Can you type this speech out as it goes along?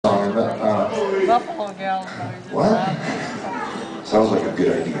Buffalo Gals. What? Sounds like a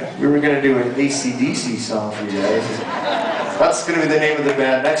good idea. We were going to do an AC/DC song for you guys. That's going to be the name of the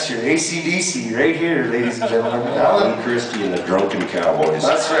band next year. AC/DC, right here, ladies and gentlemen. Alan Christie and the Drunken Cowboys.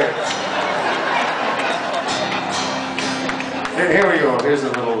 That's right. Here we go. Here's a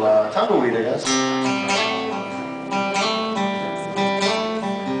little tumbleweed, I guess.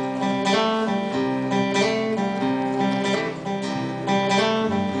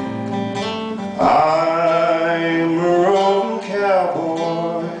 I'm a roving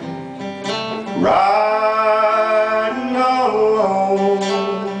cowboy, riding all alone.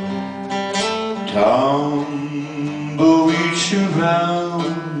 Tumbleweed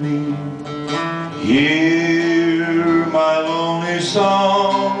surround me, hear my lonely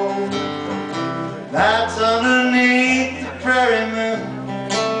song. That's underneath the prairie moon.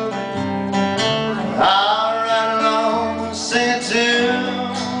 I'll ride along and sing a tune.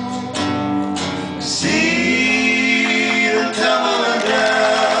 See them tumbling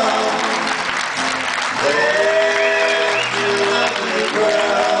down, lifted up to the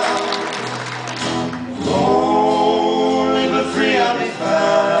ground. Lonely but free I'll be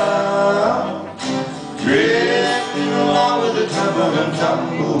found, drifting along with the tumbling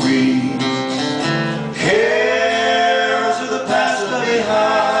tumbleweeds. Cares of the past are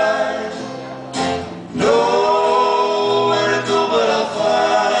behind, nowhere to go but I'll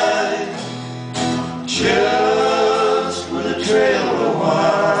find just where the trail will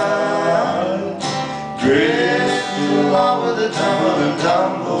wind, drifting along with the tumbling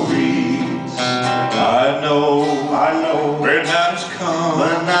tumbleweeds. I know when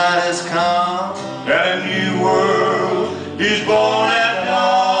night has come, and a new world is born at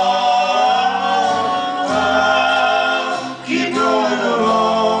dawn. I'll keep rolling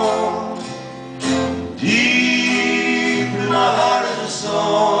along, deep in my heart is a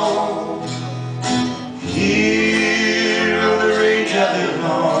song. Here on the range I live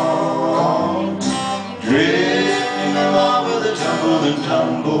on, drifting along with the tumbling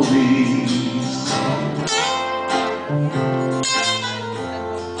tumbleweeds.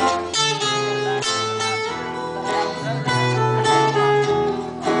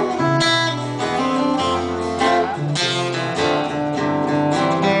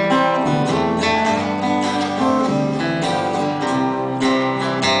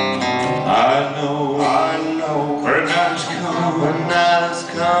 I know when night has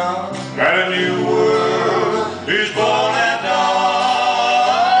come, and a new world is born at dawn.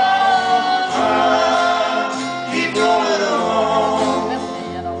 I'll keep rolling along,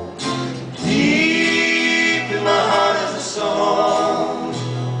 deep in my heart is a song.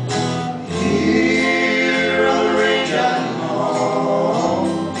 Here on the range I belong,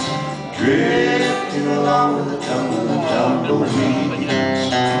 drifting along with the tumbling tumbleweeds.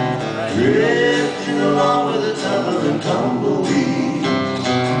 Drifting along with the tumbling tumbleweeds.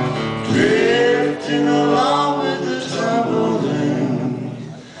 Drifting along with the tumbling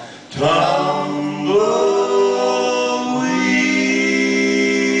tumbleweeds.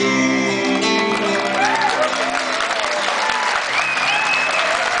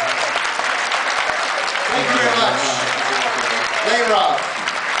 Thank you very much. Lane Rock.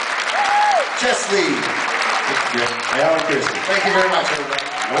 Chesley. Alan Christie. Thank you very much, everybody.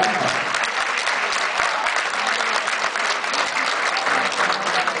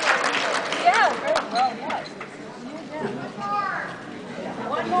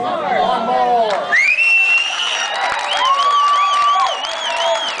 One more.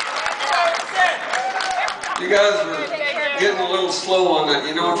 You guys were getting a little slow on that.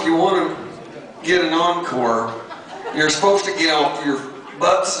 You know, if you want to get an encore, you're supposed to get off your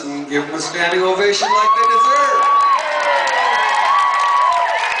butts and give them a standing ovation like they deserve.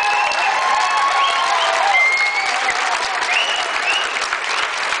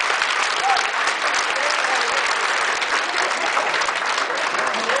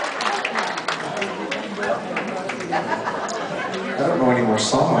 I don't know any more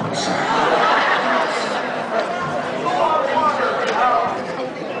songs.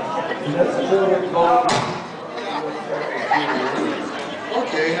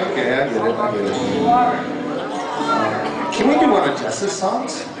 Okay, I get it. Can we do one of Jess's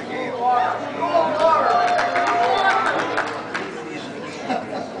songs?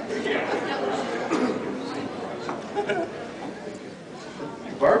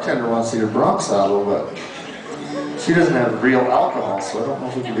 The bartender wants to hear Bronx album, but she doesn't have real alcohol, so I don't know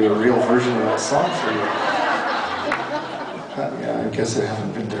if we can do a real version of that song for you. Yeah, I guess I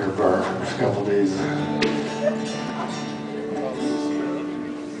haven't been to her bar for a couple days.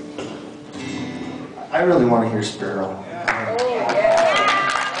 I really want to hear Sparrow.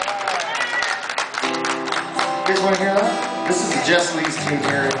 You guys want to hear that? This is Jess Lee's tune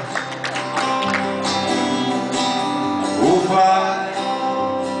here. Oh, fly,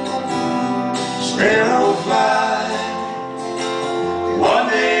 sparrow fly, one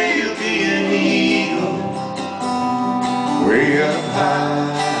day you'll be an eagle, way up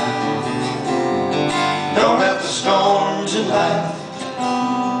high. Don't let the storms in life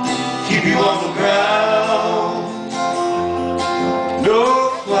keep you on the ground. No,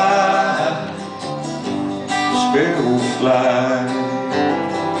 fly, sparrow fly.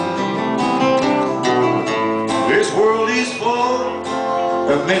 This world is full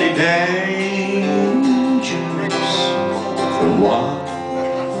of many dangers, from one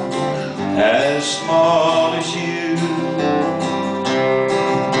as small as you.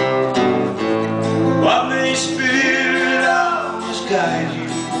 But may Spirit always guide you,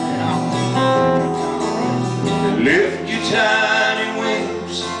 and lift your tiny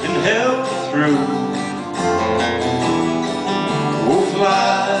wings and help you through. Oh,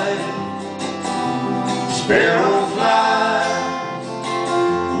 fly, sparrow fly,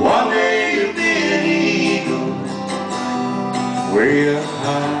 one day you'll be an eagle, way up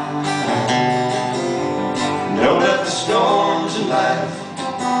high. Don't let the storms in life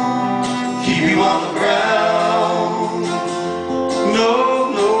keep you on the ground. No,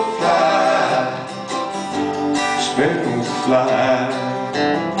 no, fly, sparrow fly.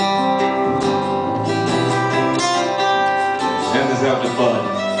 Send this out to Bud.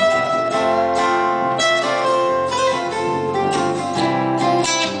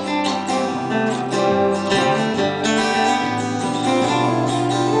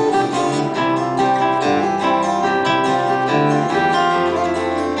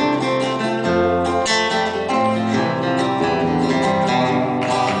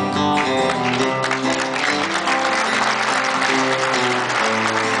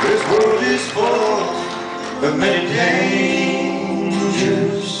 This world is full of many dangers,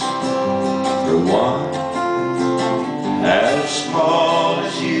 for one as small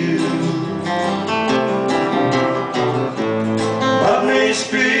as you. But may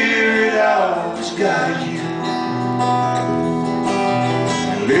Spirit always guide you,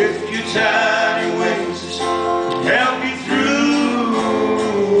 and lift your tiny wings, help you through.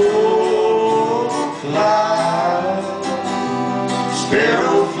 Oh, fly,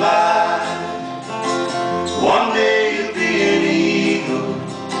 sparrow fly, one day you'll be an eagle,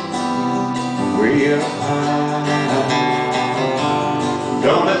 way up high.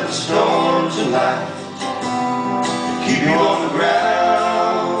 Don't let the storms of life keep you on the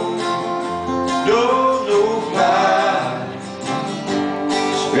ground. No, no, fly,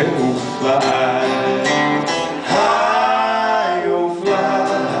 sparrow fly, high, oh, fly,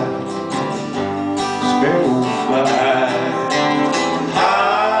 sparrow fly.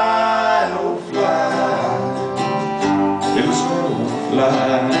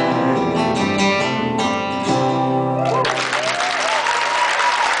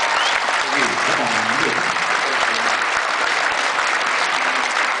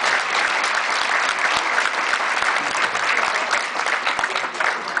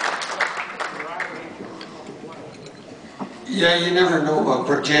 Yeah, you never know.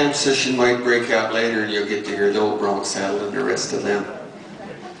 A jam session might break out later and you'll get to hear the old Bronx Saddle and the rest of them.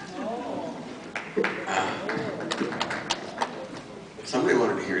 Somebody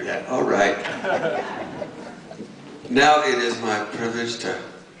wanted to hear that. All right. Now it is my privilege to